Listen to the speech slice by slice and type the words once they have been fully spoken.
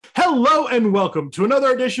Hello and welcome to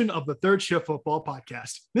another edition of the Third Shift Football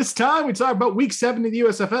Podcast. This time we talk about Week 7 of the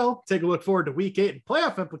USFL, take a look forward to Week 8 and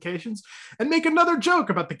playoff implications, and make another joke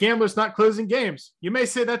about the gamblers not closing games. You may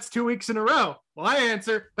say that's 2 weeks in a row. Well, I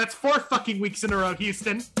answer, that's 4 fucking weeks in a row,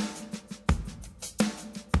 Houston.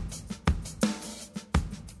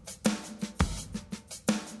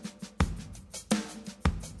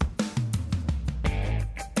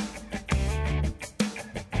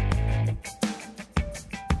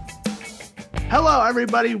 Hello,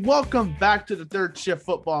 everybody. Welcome back to the Third Shift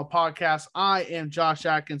Football Podcast. I am Josh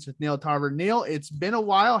Atkins with Neil Tarver. Neil, it's been a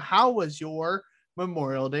while. How was your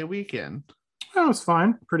Memorial Day weekend? That was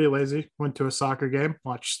fine. Pretty lazy. Went to a soccer game,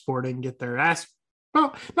 watched Sporting get their ass.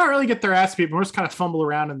 Well, not really get their ass beat, but we're just kind of fumble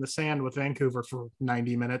around in the sand with Vancouver for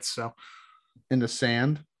 90 minutes. So in the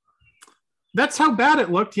sand? That's how bad it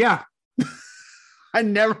looked. Yeah. I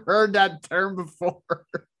never heard that term before.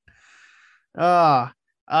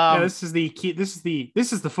 Yeah, this is the key. This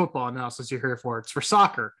is the football analysis you're here for. It's for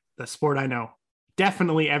soccer, the sport I know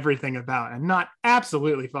definitely everything about, and not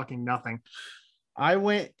absolutely fucking nothing. I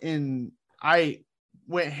went head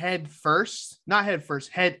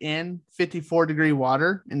in 54-degree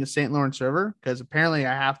water in the St. Lawrence River because apparently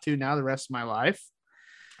I have to now the rest of my life.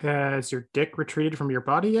 Has your dick retreated from your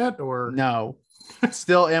body yet, or no?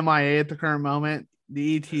 Still MIA at the current moment.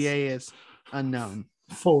 The ETA is unknown.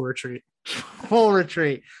 Full retreat.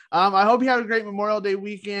 I hope you have a great Memorial Day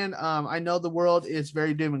weekend. I know the world is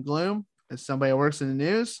very doom and gloom as somebody who works in the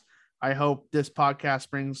news. I hope this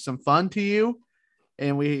podcast brings some fun to you,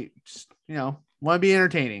 and we just, want to be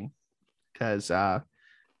entertaining because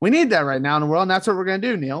we need that right now in the world, and that's what we're going to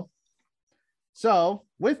do, Neil. So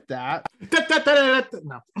with that,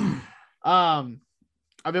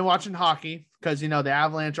 I've been watching hockey because, the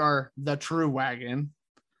Avalanche are the true wagon.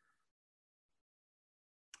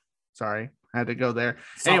 Sorry, I had to go there.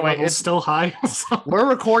 Anyway, it's still high. We're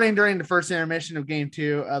recording during the first intermission of Game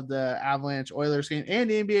 2 of the Avalanche Oilers game and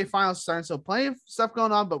the NBA Finals starting. So plenty of stuff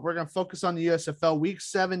going on, but we're going to focus on the USFL. Week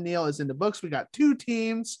 7, Neil, is in the books. We got 2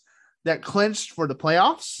 teams that clinched for the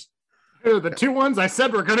playoffs. The 2 ones I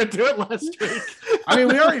said we're going to do it last week. I mean,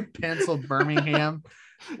 we already penciled Birmingham,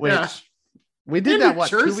 which we did that,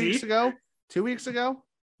 2 weeks ago? 2 weeks ago?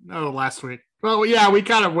 No, last week. Well, yeah, we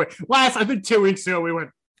kind of went. I think 2 weeks ago we went,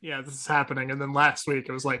 yeah, this is happening. And then last week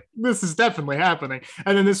it was like, this is definitely happening.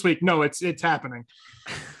 And then this week, no, it's happening.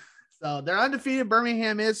 So they're undefeated.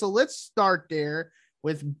 Birmingham is. So let's start there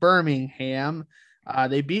with Birmingham.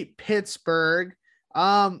 They beat Pittsburgh.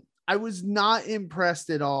 I was not impressed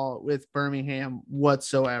at all with Birmingham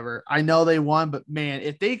whatsoever. I know they won, but man,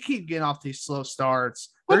 if they keep getting off these slow starts,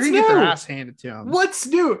 they're going to get their ass handed to them. What's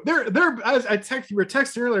new? They're as we were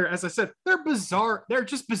texting earlier, as I said, they're bizarre. They're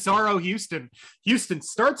just bizarro Houston. Houston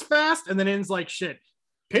starts fast and then ends like shit.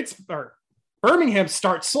 Birmingham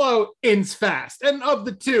starts slow, ends fast. And of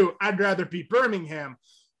the 2, I'd rather be Birmingham.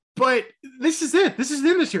 But this is it. This is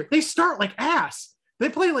them this year. They start like ass. They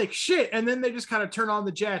play like shit, and then they just kind of turn on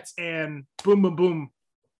the Jets and boom, boom, boom,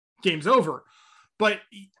 game's over. But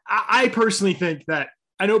I personally think that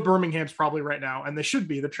I know Birmingham's probably right now, and they should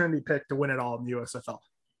be the trendy pick to win it all in the USFL.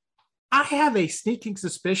 I have a sneaking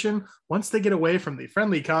suspicion once they get away from the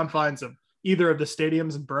friendly confines of either of the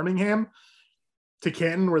stadiums in Birmingham to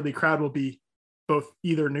Canton, where the crowd will be both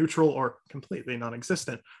either neutral or completely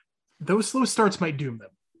non-existent, those slow starts might doom them.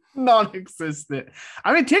 Non-existent.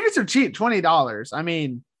 I mean, tickets are cheap, $20. I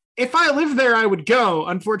mean, if I lived there, I would go.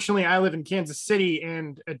 Unfortunately, I live in Kansas City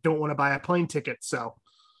and I don't want to buy a plane ticket. So,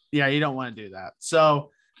 yeah, you don't want to do that.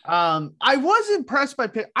 So, I was impressed by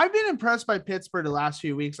I've been impressed by Pittsburgh the last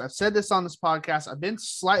few weeks. I've said this on this podcast. I've been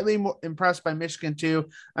slightly more impressed by Michigan too.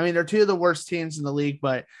 I mean, they're 2 of the worst teams in the league,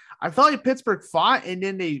 but I felt like Pittsburgh fought and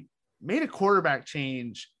then they made a quarterback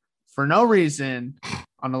change for no reason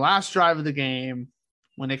on the last drive of the game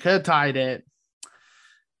when they could have tied it.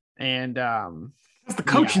 And the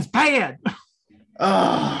coaching's bad.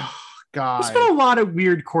 Oh God. There's been a lot of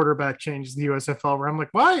weird quarterback changes in the USFL where I'm like,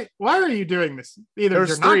 why are you doing this?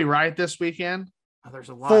 There's 3, right, this weekend? Oh, there's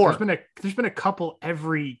a lot. 4. There's been a couple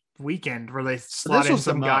every weekend where they slot in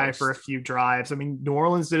some guy for a few drives. I mean, New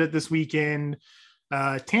Orleans did it this weekend.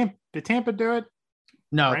 Did Tampa do it?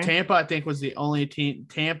 No, right? Tampa, I think, was the only team.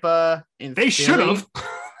 Tampa and they should have.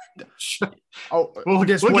 We'll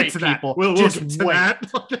just wait, people. We'll just get to wait.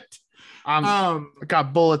 that. I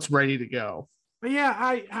got bullets ready to go. But yeah,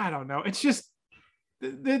 I don't know. It's just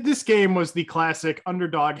this game was the classic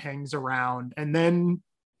underdog hangs around, and then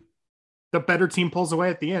the better team pulls away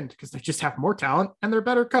at the end because they just have more talent and they're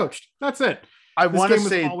better coached. That's it. I want to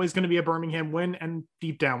say was always going to be a Birmingham win, and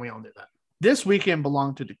deep down we all knew that. This weekend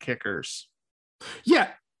belonged to the Kickers. Yeah,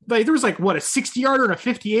 Like there was like what, a 60-yarder and a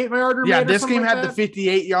 58-yarder. Yeah, this game like had the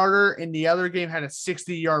 58-yarder, and the other game had a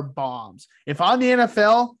 60-yard bombs. If I'm the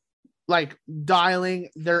NFL, like dialing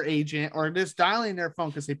their agent or just dialing their phone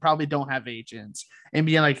because they probably don't have agents and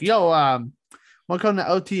being like, "Yo, want to come to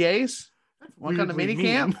OTAs? Want to come to mini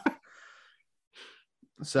camp?"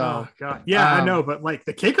 So, oh god, yeah, I know, but like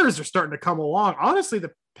the kickers are starting to come along. Honestly,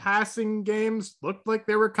 the passing games looked like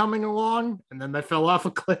they were coming along, and then they fell off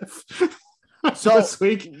a cliff. So this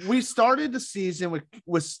week we started the season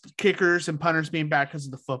with kickers and punters being back because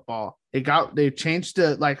of the football. They changed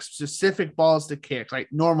to like specific balls to kick, like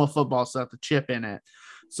normal football stuff, the chip in it.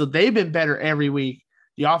 So they've been better every week.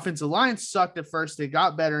 The offensive line sucked at first. They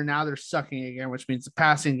got better. Now they're sucking again, which means the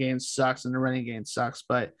passing game sucks and the running game sucks.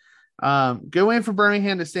 But good win for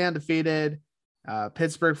Birmingham to stay undefeated.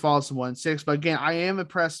 Pittsburgh falls to 1-6. But again, I am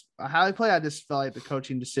impressed how they play. I just felt like the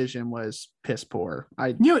coaching decision was piss poor.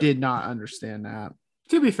 I did not understand that.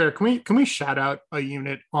 To be fair, can we shout out a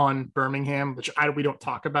unit on Birmingham, which we don't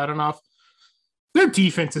talk about enough? Their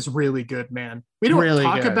defense is really good, man. We don't really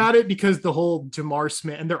talk about it because the whole Jamar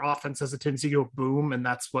Smith and their offense has a tendency to go boom, and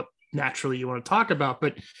that's what naturally you want to talk about.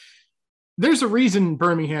 But there's a reason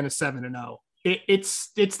Birmingham is 7-0.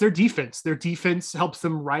 It's their defense. Their defense helps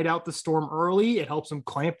them ride out the storm early. It helps them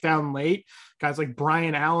clamp down late. Guys like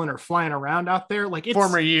Brian Allen are flying around out there. Like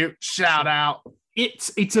former you shout out.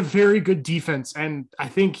 It's a very good defense, and I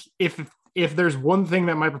think if there's one thing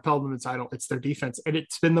that might propel them to the title, it's their defense, and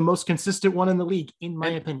it's been the most consistent one in the league, in my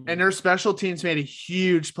opinion. And their special teams made a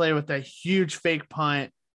huge play with that huge fake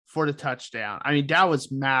punt for the touchdown. I mean, that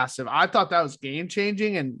was massive. I thought that was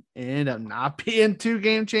game-changing, and it ended up not being too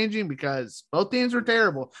game-changing because both teams were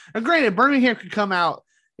terrible. And granted, Birmingham could come out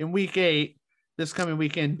in week 8, this coming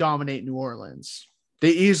weekend, dominate New Orleans. They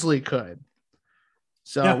easily could.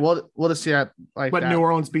 So yeah. we'll just see that. But New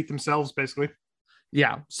Orleans beat themselves, basically.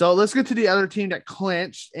 Yeah. So let's get to the other team that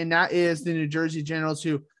clinched, and that is the New Jersey Generals,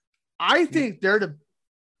 who I think they're the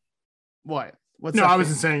what? No, I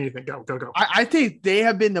wasn't saying anything. Go. I think they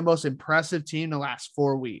have been the most impressive team the last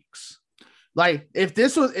 4 weeks. Like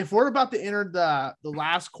if we're about to enter the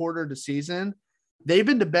last quarter of the season, they've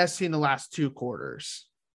been the best team the last 2 quarters.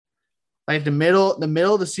 Like the middle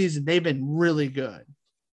of the season, they've been really good.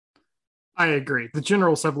 I agree. The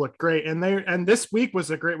Generals have looked great, and this week was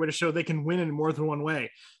a great way to show they can win in more than one way.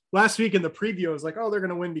 Last week in the preview, I was like, oh, they're going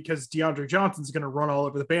to win because DeAndre Johnson's going to run all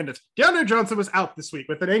over the Bandits. DeAndre Johnson was out this week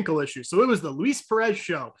with an ankle issue, so it was the Luis Perez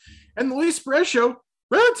show. And the Luis Perez show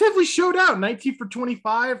relatively showed out, 19 for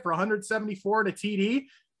 25 for 174 to TD.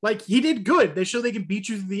 Like, he did good. They showed they can beat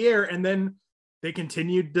you through the air, and then they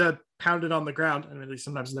continued to pound it on the ground, and at least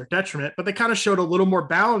sometimes to their detriment. But they kind of showed a little more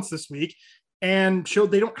balance this week and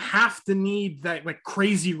showed they don't have to need that like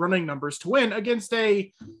crazy running numbers to win against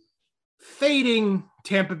a fading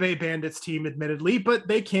Tampa Bay Bandits team, admittedly, but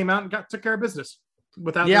they came out and took care of business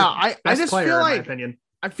without. Yeah, I just feel like, in my opinion.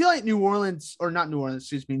 I feel like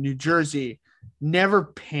New Jersey never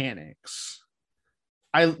panics.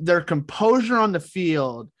 Their composure on the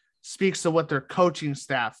field speaks to what their coaching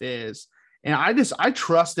staff is, and I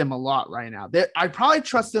trust them a lot right now. I probably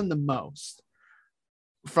trust them the most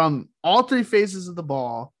from all 3 phases of the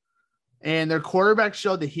ball. And their quarterback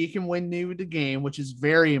showed that he can win you the game, which is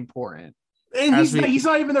very important. And he's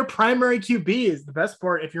not even their primary QB is the best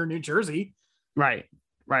part if you're New Jersey. Right.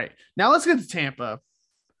 Now let's get to Tampa.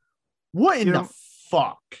 What in the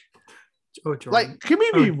fuck? Oh, Jordan. Like, can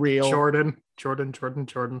we be real? Jordan.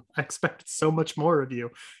 I expected so much more of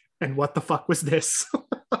you. And what the fuck was this?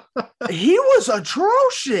 He was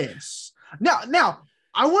atrocious. Now,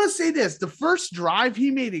 I want to say this. The first drive,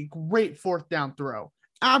 he made a great 4th down throw.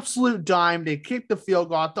 Absolute dime. They kicked the field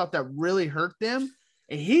goal. I thought that really hurt them.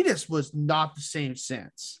 And he just was not the same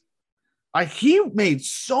since. Like, he made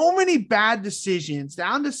so many bad decisions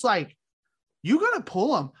down just like, you got to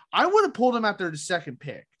pull him. I would have pulled him after the 2nd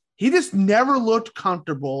pick. He just never looked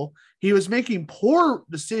comfortable. He was making poor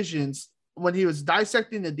decisions when he was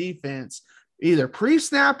dissecting the defense, either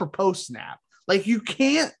pre-snap or post-snap. Like, you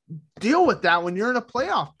can't deal with that when you're in a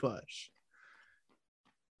playoff push.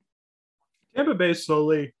 Tampa Bay is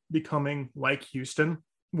slowly becoming like Houston,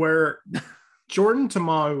 where Jordan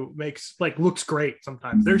Tamau looks great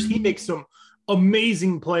sometimes. He makes some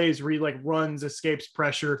amazing plays where he runs, escapes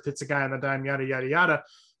pressure, hits a guy on the dime, yada, yada, yada.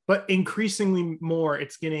 But increasingly more,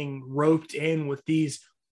 it's getting roped in with these,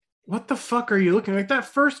 what the fuck are you looking like? That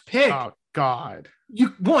first pick. Oh, God.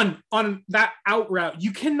 You won on that out route.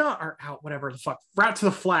 You cannot, or out, whatever the fuck, route to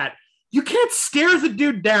the flat. You can't stare the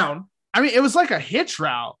dude down. I mean, it was like a hitch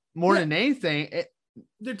route more than anything.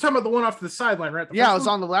 They're talking about the one off to the sideline, right? It was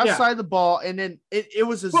on the left side of the ball, and then it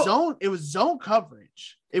was zone. It was zone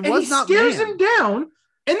coverage. It and was he not stares man. him down, and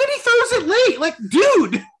then he throws it late. Like,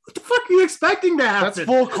 dude, what the fuck are you expecting to happen? That's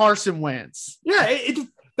full Carson Wentz. Yeah,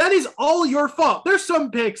 that is all your fault. There's some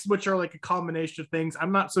picks which are like a combination of things.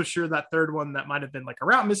 I'm not so sure that third one that might have been like a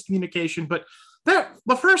route miscommunication, but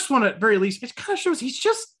the first one at very least, it kind of shows he's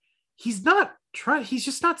just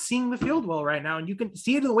not seeing the field well right now, and you can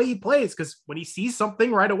see it in the way he plays because when he sees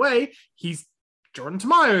something right away, he's Jordan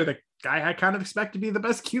Tamayo, the guy I kind of expect to be the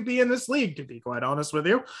best QB in this league, to be quite honest with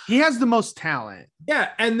you. He has the most talent. Yeah,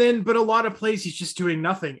 but a lot of plays he's just doing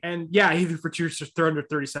nothing. And yeah, he threw for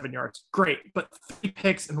 337 yards. Great, but 3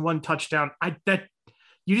 picks and 1 touchdown.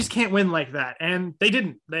 You just can't win like that. And they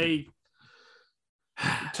didn't. They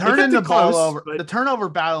turning the ball over. But... The turnover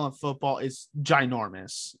battle in football is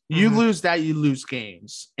ginormous. You lose that, you lose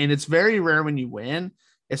games. And it's very rare when you win,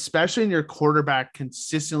 especially when your quarterback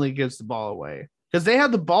consistently gives the ball away. Because they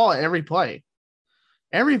had the ball at every play.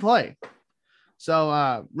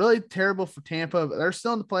 So really terrible for Tampa. They're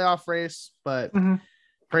still in the playoff race, but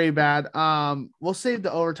pretty bad. We'll save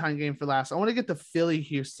the overtime game for last. I want to get to Philly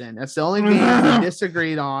Houston. That's the only game we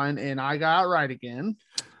disagreed on, and I got it right again.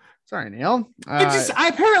 Sorry, Neil. I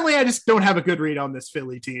just don't have a good read on this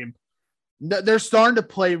Philly team. They're starting to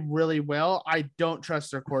play really well. I don't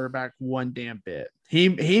trust their quarterback one damn bit.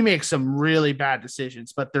 He makes some really bad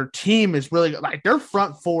decisions, but their team is really good. Like their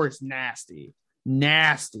front four is nasty.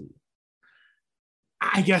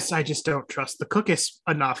 I guess I just don't trust the Cookies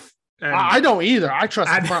enough. I don't either. I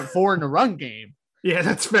trust the front four in the run game. Yeah,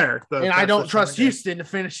 that's fair. I don't trust Houston to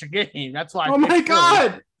finish the game. That's why. Oh my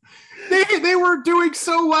God. They were doing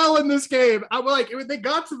so well in this game. I was like, they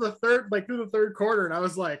got to the third quarter, and I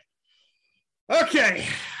was like, okay,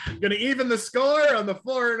 I'm gonna even the score on the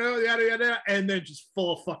floor, yada yada, and then just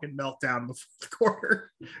full fucking meltdown in the fourth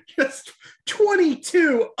quarter. Just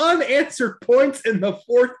 22 unanswered points in the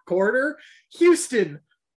fourth quarter. Houston,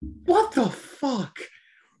 what the fuck?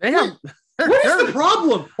 What is the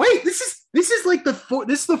problem? Wait, this is like the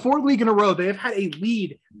fourth league in a row. They have had a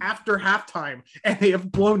lead after halftime, and they have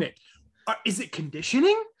blown it. Is it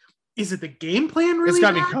conditioning? Is it the game plan? Really, it's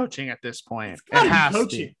got to be coaching at this point. It has to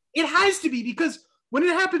be. It has to be, because when it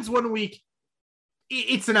happens one week,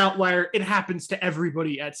 it's an outlier. It happens to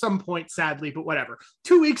everybody at some point, sadly, but whatever.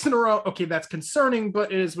 2 weeks in a row, okay, that's concerning,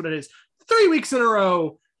 but it is what it is. 3 weeks in a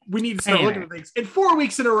row, we need to start looking at things. And 4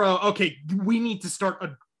 weeks in a row, okay, we need to start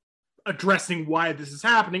addressing why this is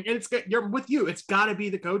happening. And you're with you. It's got to be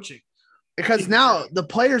the coaching. Because now the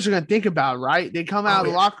players are going to think about it, right? They come out of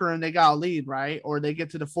the locker room, they got a lead, right? Or they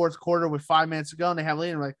get to the fourth quarter with 5 minutes to go and they have a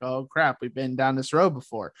lead. And like, oh crap, we've been down this road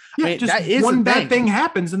before. Yeah, I mean, just that is one bad thing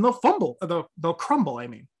happens and they'll fumble, they'll crumble. I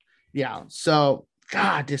mean, yeah. So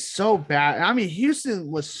God, just so bad. I mean, Houston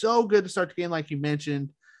was so good to start the game, like you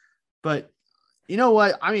mentioned, but you know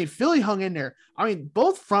what? I mean, Philly hung in there. I mean,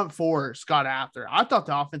 both front fours got after. I thought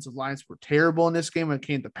the offensive lines were terrible in this game when it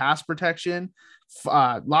came to pass protection,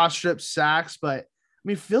 lost strips, sacks. But I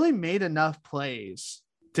mean, Philly made enough plays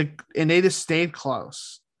and they just stayed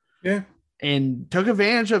close. Yeah. And took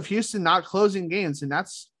advantage of Houston not closing games. And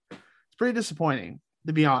it's pretty disappointing,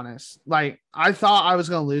 to be honest. Like, I thought I was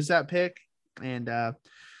going to lose that pick. And,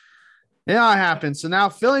 yeah, it happened. So now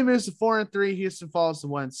Philly moves to 4-3. Houston falls to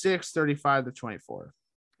 1-6, 35-24.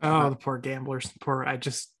 Oh, the poor gamblers. I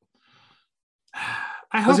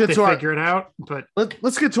hope they figure it out. But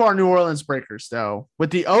let's get to our New Orleans Breakers, though.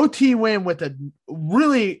 With the OT win with a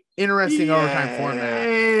really interesting overtime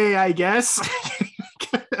format. I guess.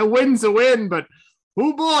 A win's a win, but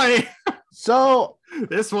oh boy. So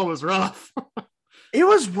this one was rough. It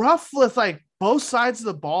was rough with like both sides of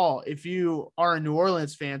the ball. If you are a New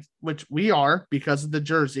Orleans fan, which we are because of the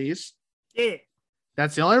jerseys. Yeah.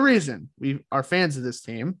 That's the only reason we are fans of this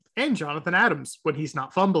team. And Jonathan Adams when he's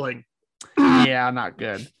not fumbling. Yeah, not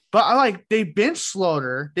good. But I like they bench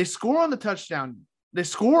Slaughter. They score on the touchdown. They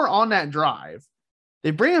score on that drive.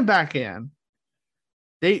 They bring him back in.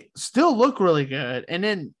 They still look really good. And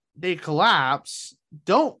then they collapse.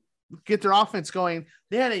 Don't get their offense going.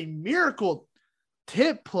 They had a miracle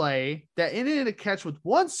tip play that ended in a catch with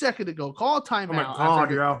 1 second to go. Call a timeout. Oh my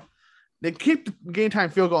God, yo. They keep the game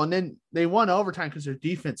time field goal, and then they won overtime because their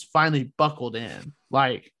defense finally buckled in.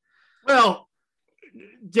 Like, well,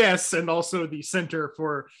 yes, and also the center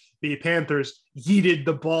for the Panthers yeeted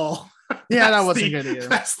the ball. Yeah, that wasn't good either.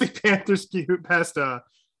 That's the Panthers past I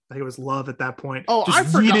think it was Love at that point. Oh, just I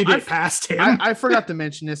forgot. Yeeted it past him. I forgot to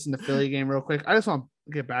mention this in the Philly game real quick. I just want to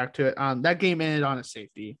get back to it. That game ended on a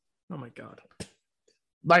safety. Oh my God.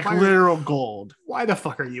 Like literal gold. Why the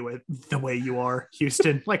fuck are you the way you are,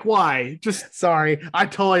 Houston? Like, why? Just sorry. I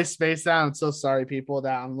totally spaced out. I'm so sorry, people,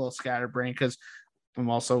 that I'm a little scatterbrained because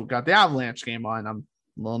I'm also got the Avalanche game on. I'm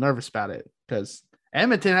a little nervous about it because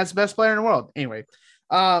Edmonton has the best player in the world. Anyway,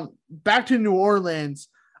 back to New Orleans.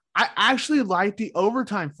 I actually like the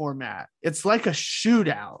overtime format. It's like a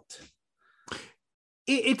shootout.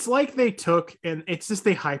 It's like they took, and it's just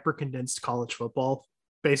they hyper condensed college football,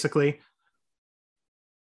 basically,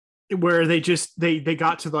 where they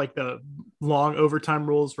got to like the long overtime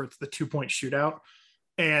rules where it's the 2-point shootout,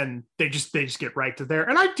 and they just get right to there.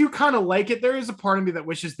 And I do kind of like it. There is a part of me that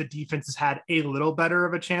wishes the defenses had a little better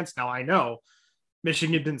of a chance. Now I know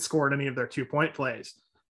Michigan didn't score in any of their 2-point plays,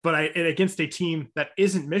 but against a team that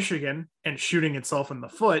isn't Michigan and shooting itself in the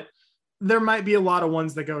foot, there might be a lot of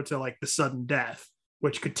ones that go to like the sudden death,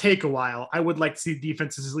 which could take a while. I would like to see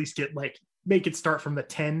defenses at least make it start from the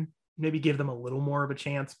 10, maybe give them a little more of a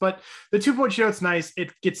chance. But the 2-point shootout's nice.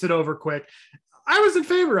 It gets it over quick. I was in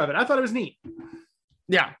favor of it. I thought it was neat.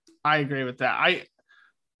 Yeah, I agree with that.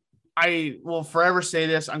 I will forever say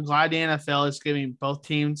this. I'm glad the NFL is giving both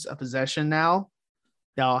teams a possession now.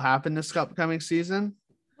 That'll happen this upcoming season.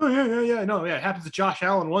 Oh, yeah. No, yeah. It happens to Josh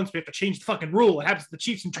Allen once. We have to change the fucking rule. It happens to the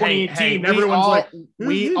Chiefs in 2018. Everyone's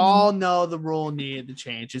we all know the rule needed to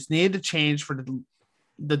change. It's needed to change for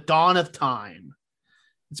the dawn of time.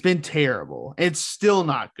 It's been terrible. It's still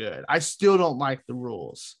not good. I still don't like the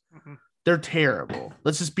rules. Mm-hmm. They're terrible.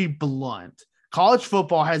 Let's just be blunt. College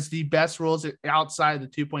football has the best rules outside the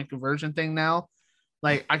 2-point conversion thing now.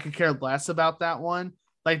 Like, I could care less about that one.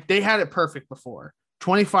 Like, they had it perfect before.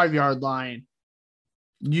 25-yard line.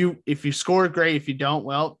 If you score, great. If you don't,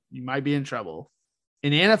 well, you might be in trouble.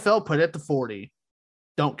 In the NFL, put it to 40.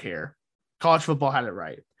 Don't care. College football had it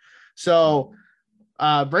right. So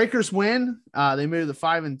Breakers win. They move to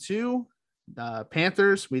 5-2.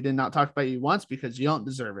 Panthers, we did not talk about you once because you don't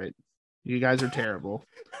deserve it. You guys are terrible.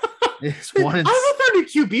 It's one. I thought their new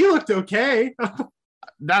QB looked okay.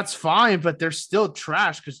 That's fine, but they're still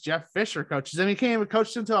trash because Jeff Fisher coaches them. He can't even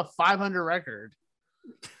coach them to a 500 record.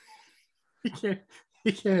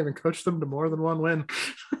 He can't even coach them to more than one win.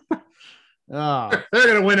 Oh. They're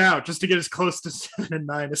going to win out just to get as close to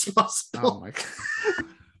 7-9 as possible. Oh my God.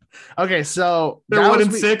 Okay, so they're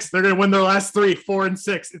 1-6. They're going to win their last 3,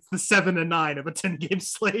 4-6. It's the 7-9 of a 10-game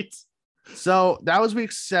slate. So that was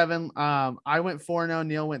week 7. I went 4-0.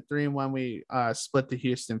 Neil went 3-1. We split the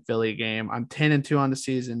Houston Philly game. I'm 10-2 on the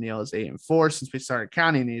season. Neil is 8-4 since we started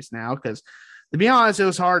counting these now. Because to be honest, it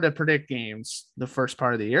was hard to predict games the first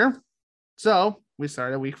part of the year. So we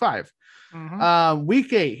started week 5. Mm-hmm.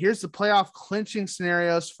 Week 8. Here's the playoff clinching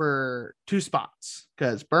scenarios for 2 spots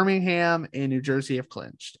because Birmingham and New Jersey have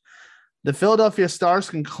clinched. The Philadelphia Stars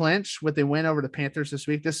can clinch with a win over the Panthers this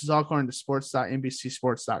week. This is all according to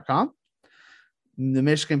sports.nbcsports.com. The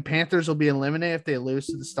Michigan Panthers will be eliminated if they lose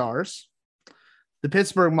to the Stars. The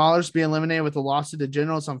Pittsburgh Maulers be eliminated with a loss to the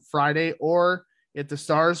Generals on Friday, or if the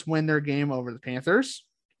Stars win their game over the Panthers.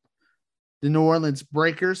 The New Orleans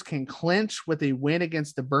Breakers can clinch with a win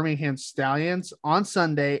against the Birmingham Stallions on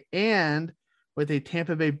Sunday and with a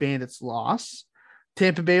Tampa Bay Bandits loss.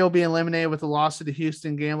 Tampa Bay will be eliminated with a loss to the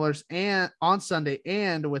Houston Gamblers and on Sunday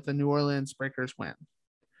and with the New Orleans Breakers win.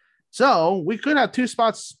 So we could have 2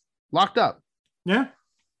 spots locked up. Yeah.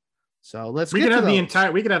 So we could have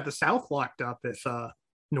we could have the South locked up if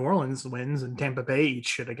New Orleans wins and Tampa Bay eats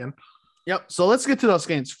shit again. Yep. So let's get to those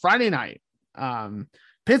games. Friday night.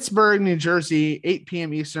 Pittsburgh, New Jersey, 8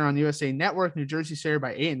 p.m. Eastern on USA Network. New Jersey's favored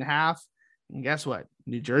by 8.5. And guess what?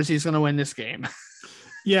 New Jersey's going to win this game.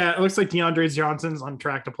 Yeah, it looks like DeAndre Johnson's on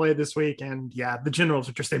track to play this week. And yeah, the Generals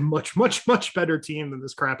are just a much, much, much better team than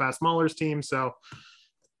this crap-ass Maulers team. So,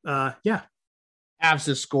 yeah. Avs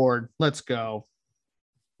has scored. Let's go.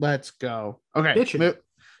 Okay.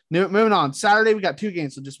 Moving on. Saturday, we got 2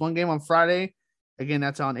 games. So just 1 game on Friday. Again,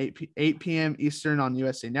 that's on 8 p.m. Eastern on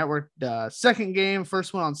USA Network. The second game,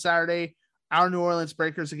 first one on Saturday, our New Orleans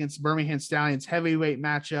Breakers against Birmingham Stallions heavyweight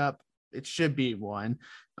matchup. It should be one.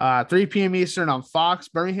 3 p.m. Eastern on Fox.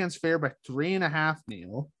 Birmingham's favored by 3.5,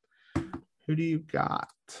 Neil. Who do you got?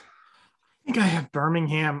 I think I have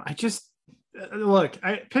Birmingham. I just look,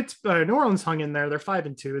 New Orleans hung in there. They're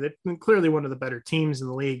 5-2. They're clearly one of the better teams in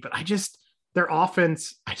the league, but their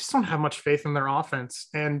offense, I just don't have much faith in their offense.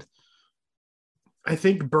 And I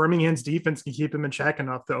think Birmingham's defense can keep them in check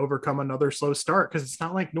enough to overcome another slow start because it's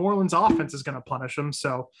not like New Orleans offense is going to punish them.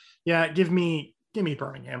 So yeah, give me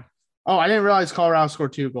Birmingham. Oh, I didn't realize Colorado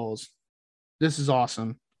scored 2 goals. This is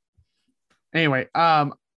awesome. Anyway,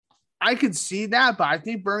 I could see that, but I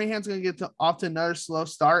think Birmingham's going to get off to another slow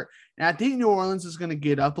start. And I think New Orleans is going to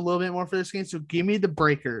get up a little bit more for this game. So give me the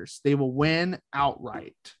Breakers. They will win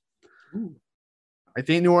outright. Ooh. I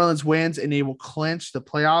think New Orleans wins and they will clinch the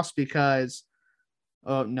playoffs because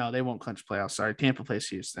Oh, no, they won't clinch playoffs. Sorry. Tampa plays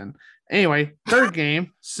Houston. Anyway, third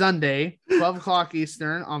game, Sunday, 12 o'clock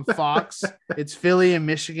Eastern on Fox. It's Philly and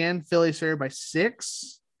Michigan. Philly's favored by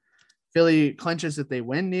 6. Philly clinches if they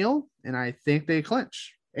win, Neil, and I think they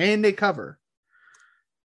clinch and they cover.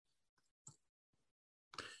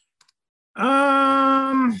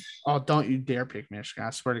 Oh, don't you dare pick Michigan. I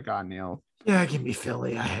swear to God, Neil. Yeah, give me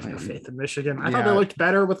Philly. I have no faith in Michigan. I thought they looked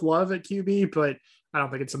better with Love at QB, but I don't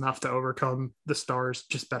think it's enough to overcome the Stars.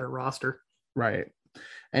 Just better roster. Right.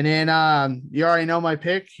 And then you already know my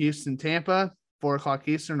pick, Houston, Tampa, 4 o'clock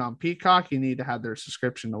Eastern on Peacock. You need to have their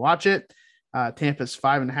subscription to watch it. Tampa's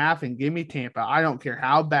 5.5, and give me Tampa. I don't care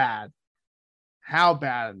how bad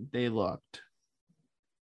they looked.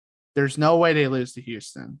 There's no way they lose to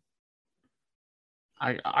Houston.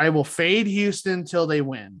 I will fade Houston until they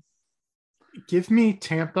win. Give me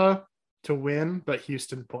Tampa to win, but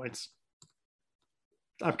Houston points.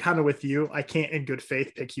 I'm kind of with you. I can't in good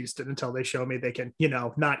faith pick Houston until they show me they can,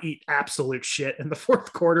 not eat absolute shit in the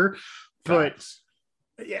fourth quarter. But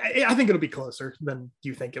yeah, I think it'll be closer than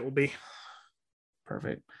you think it will be.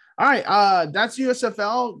 Perfect. All right. That's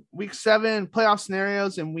USFL week 7 playoff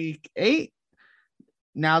scenarios in week 8.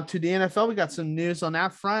 Now to the NFL, we got some news on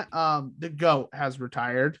that front. The GOAT has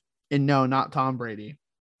retired, and no, not Tom Brady.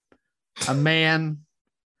 A man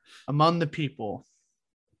among the people.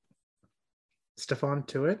 Stephon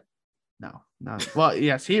Tuitt? No. Well,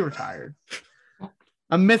 yes, he retired.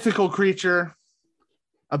 A mythical creature,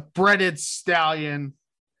 a breaded stallion.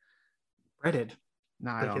 Breaded?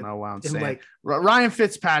 No, I don't know what I'm saying. Ryan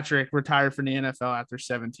Fitzpatrick retired from the NFL after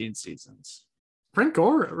 17 seasons. Frank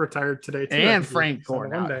Gore retired today too. And Frank Gore.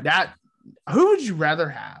 Now, who would you rather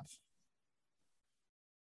have?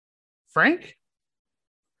 Frank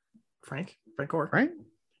Gore. Right.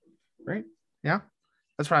 Yeah.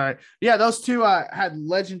 That's right. Yeah, those two had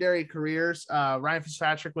legendary careers. Ryan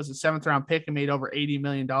Fitzpatrick was a 7th round pick and made over $80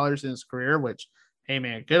 million in his career, which, hey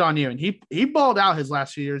man, good on you. And he balled out his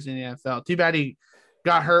last few years in the NFL. Too bad he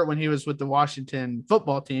got hurt when he was with the Washington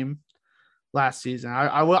football team last season.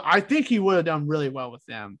 I think he would have done really well with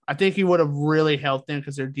them. I think he would have really helped them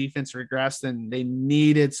because their defense regressed and they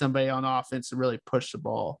needed somebody on offense to really push the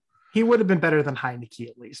ball. He would have been better than Heineke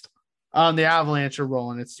at least. The Avalanche are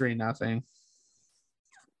rolling. It's 3-0.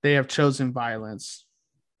 They have chosen violence.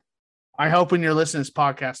 I hope when you're listening to this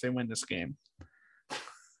podcast, they win this game.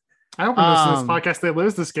 I hope when you listen to this podcast, they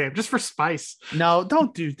lose this game just for spice. No,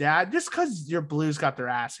 don't do that. Just because your Blues got their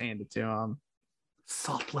ass handed to them.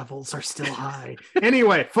 Salt levels are still high.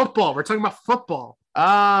 Anyway, football. We're talking about football.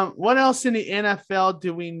 What else in the NFL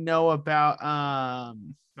do we know about? I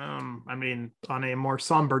mean, on a more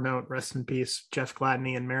somber note, rest in peace, Jeff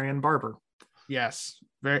Gladney and Marion Barber. Yes,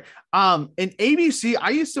 very. In ABC,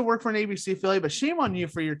 I used to work for an ABC affiliate, but shame on you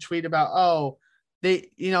for your tweet about he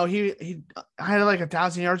had like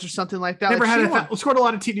 1,000 yards or something like that. Never like, had scored a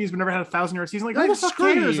lot of TDs, but never had 1,000-yard season. Like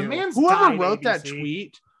screw cares? you. A man's Whoever wrote that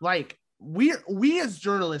tweet, like we as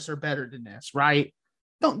journalists are better than this, right?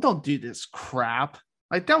 Don't do this crap.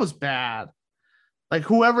 Like that was bad. Like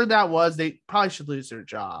whoever that was, they probably should lose their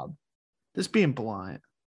job. Just being blunt.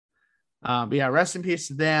 But yeah, rest in peace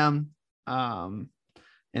to them and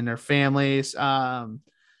their families. NFL's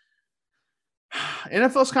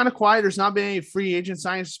kind of quiet. There's not been any free agent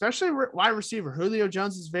signings, especially wide receiver. Julio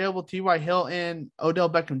Jones is available. T.Y. Hilton, Odell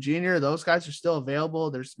Beckham Jr. Those guys are still available.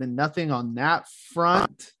 There's been nothing on that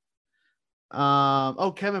front.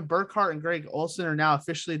 Kevin Burkhardt and Greg Olsen are now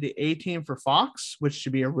officially the A team for Fox, which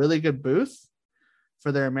should be a really good booth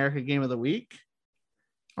for their American Game of the Week.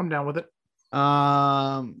 I'm down with it.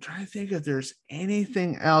 Trying to think if there's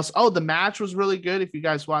anything else. Oh, the match was really good. If you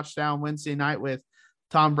guys watched that on Wednesday night with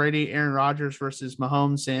Tom Brady, Aaron Rodgers versus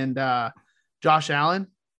Mahomes and Josh Allen.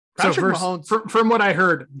 Mahomes, from what I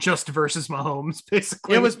heard, just versus Mahomes,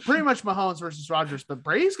 basically. It was pretty much Mahomes versus Rodgers, but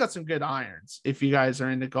Brady's got some good irons if you guys are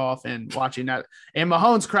into golf and watching that. And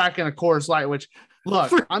Mahomes cracking a Coors Light, which,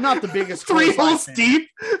 look, I'm not the biggest 3 holes deep.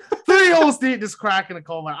 3 holes deep, just cracking a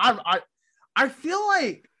cold one. I feel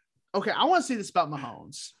like, okay, I want to say this about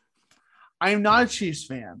Mahomes. I am not a Chiefs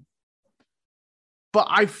fan, but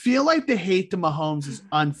I feel like the hate to Mahomes is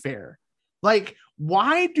unfair. Like,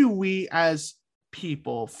 why do we as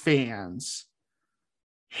people, fans,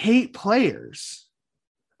 hate players?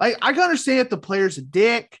 Like, I can understand if the player's a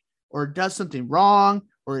dick or does something wrong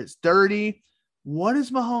or it's dirty. What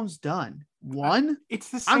has Mahomes done? One? It's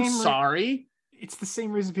the same. I'm sorry. It's the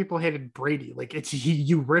same reason people hated Brady. Like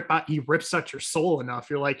he rips out your soul enough.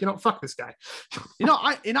 You're like, fuck this guy.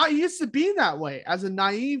 I used to be that way as a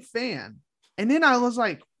naive fan. And then I was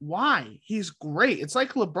like, why? He's great. It's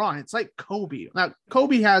like LeBron. It's like Kobe. Now,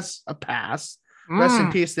 Kobe has a past, Rest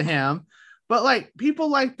in peace to him. But like people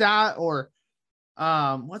like that, or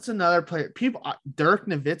what's another player? People Dirk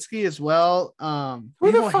Nowitzki as well.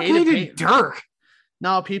 Who the fuck hated Dirk?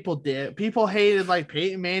 No, people did. People hated like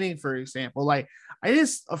Peyton Manning, for example. Like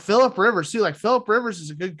Philip Rivers too. Like Philip Rivers is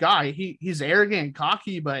a good guy. He's arrogant and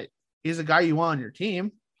cocky, but he's a guy you want on your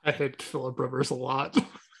team. I hate Philip Rivers a lot.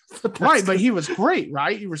 Right, but he was great,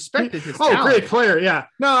 right? You respected his talent. Great player, yeah.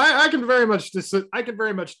 No, I can very much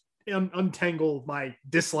untangle my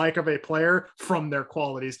dislike of a player from their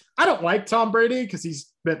qualities. I don't like Tom Brady because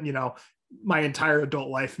he's been, my entire adult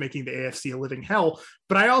life making the AFC a living hell,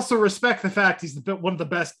 but I also respect the fact he's one of the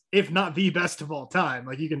best, if not the best of all time.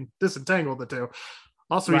 Like, you can disentangle the two.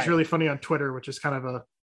 Also, He's really funny on Twitter, which is kind of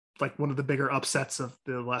one of the bigger upsets of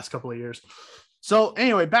the last couple of years. So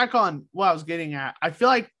anyway, back on what I was getting at, I feel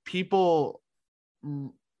like people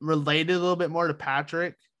related a little bit more to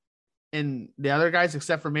Patrick and the other guys,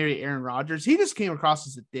 except for maybe Aaron Rodgers. He just came across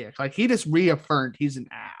as a dick. Like, he just reaffirmed he's an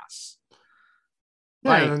ass.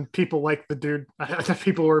 Yeah, and people like the dude.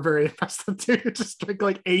 People were very impressed with the dude. Just drank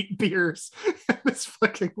like 8 beers. This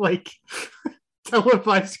fucking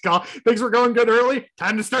televised call. Things were going good early.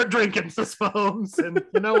 Time to start drinking, says Mahomes. And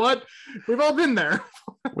you know what? We've all been there.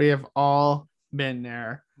 We have all been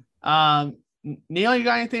there. Neil, you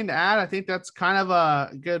got anything to add? I think that's kind of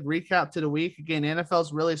a good recap to the week. Again,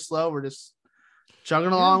 NFL's really slow. We're just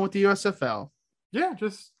chugging along with the USFL. Yeah,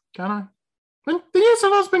 just kind of. The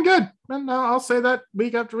USFL's been good, and I'll say that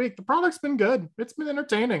week after week. The product's been good. It's been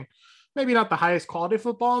entertaining. Maybe not the highest quality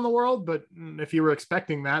football in the world, but if you were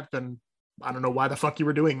expecting that, then I don't know why the fuck you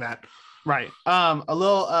were doing that. Right. A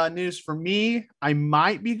little news for me. I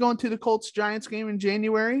might be going to the Colts-Giants game in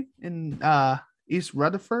January in East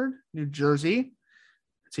Rutherford, New Jersey.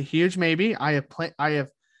 It's a huge maybe. I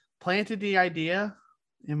have planted the idea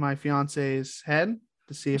in my fiance's head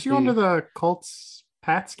to see if you going to the Colts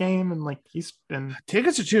Pats game, and he's been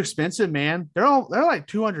tickets are too expensive, man. They're like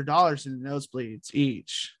 $200 in the nosebleeds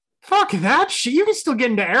each. Fuck that shit. You can still get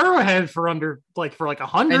into Arrowhead for under for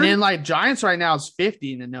 100. And then Giants right now is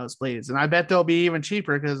 50 in the nosebleeds, and I bet they'll be even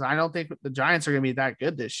cheaper because I don't think the Giants are going to be that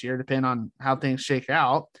good this year, depending on how things shake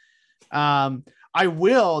out. I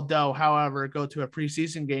will, though, however, go to a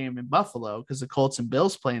preseason game in Buffalo because the Colts and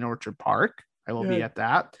Bills play in Orchard Park. I will be at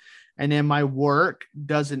that. And then my work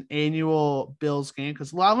does an annual Bills game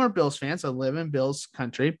because a lot of them are Bills fans. I live in Bills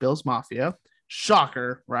country, Bills Mafia.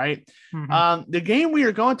 Shocker, right? Mm-hmm. The game we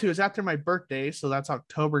are going to is after my birthday. So that's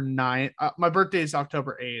October 9th. My birthday is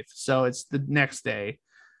October 8th. So it's the next day.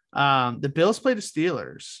 The Bills play the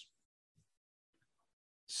Steelers.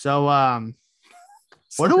 So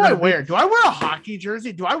what do I wear? Do I wear a hockey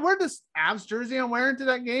jersey? Do I wear this Avs jersey I'm wearing to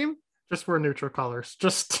that game? Just wear neutral colors.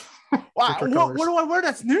 Just wow. What do I wear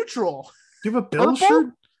that's neutral? Do you have a Bills shirt?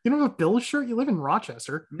 You don't have a Bills shirt? You live in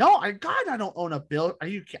Rochester. No, I don't own a Bill.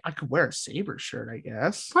 I could wear a Sabres shirt, I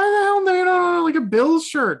guess. Why the hell do you not own a Bills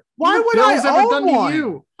shirt? Why would Bills I own one? To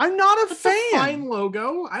you? I'm not a fan. A fine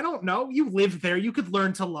logo. I don't know. You live there. You could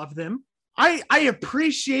learn to love them. I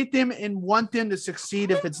appreciate them and want them to succeed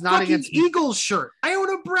if it's not against Eagles shirt. I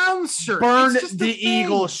own a Browns shirt. Burn the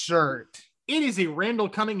Eagles shirt. It is a Randall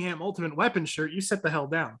Cunningham Ultimate Weapon shirt. You set the hell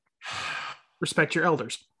down. Respect your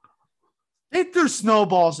elders. They threw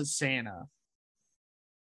snowballs at Santa.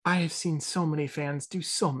 I have seen so many fans do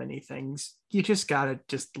so many things. You just gotta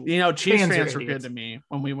Chiefs fans were good to me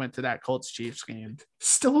when we went to that Colts Chiefs game.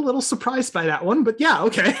 Still a little surprised by that one, but yeah,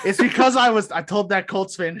 okay. It's because I told that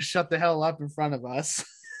Colts fan to shut the hell up in front of us.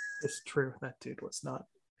 It's true. That dude was not.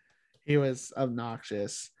 He was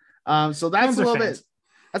obnoxious. So that's a little bit.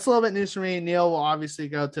 That's a little bit news for me. Neil will obviously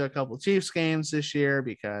go to a couple of Chiefs games this year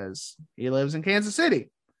because he lives in Kansas City.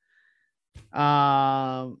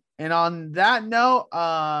 And on that note,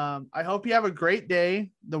 I hope you have a great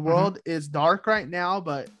day. The world is dark right now,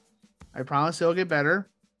 but I promise it'll get better.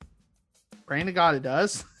 Praying to God it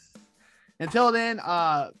does. Until then,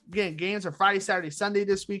 again, games are Friday, Saturday, Sunday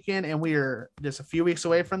this weekend, and we are just a few weeks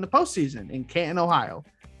away from the postseason in Canton, Ohio.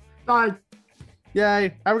 Bye.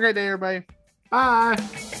 Yay. Have a great day, everybody. Bye.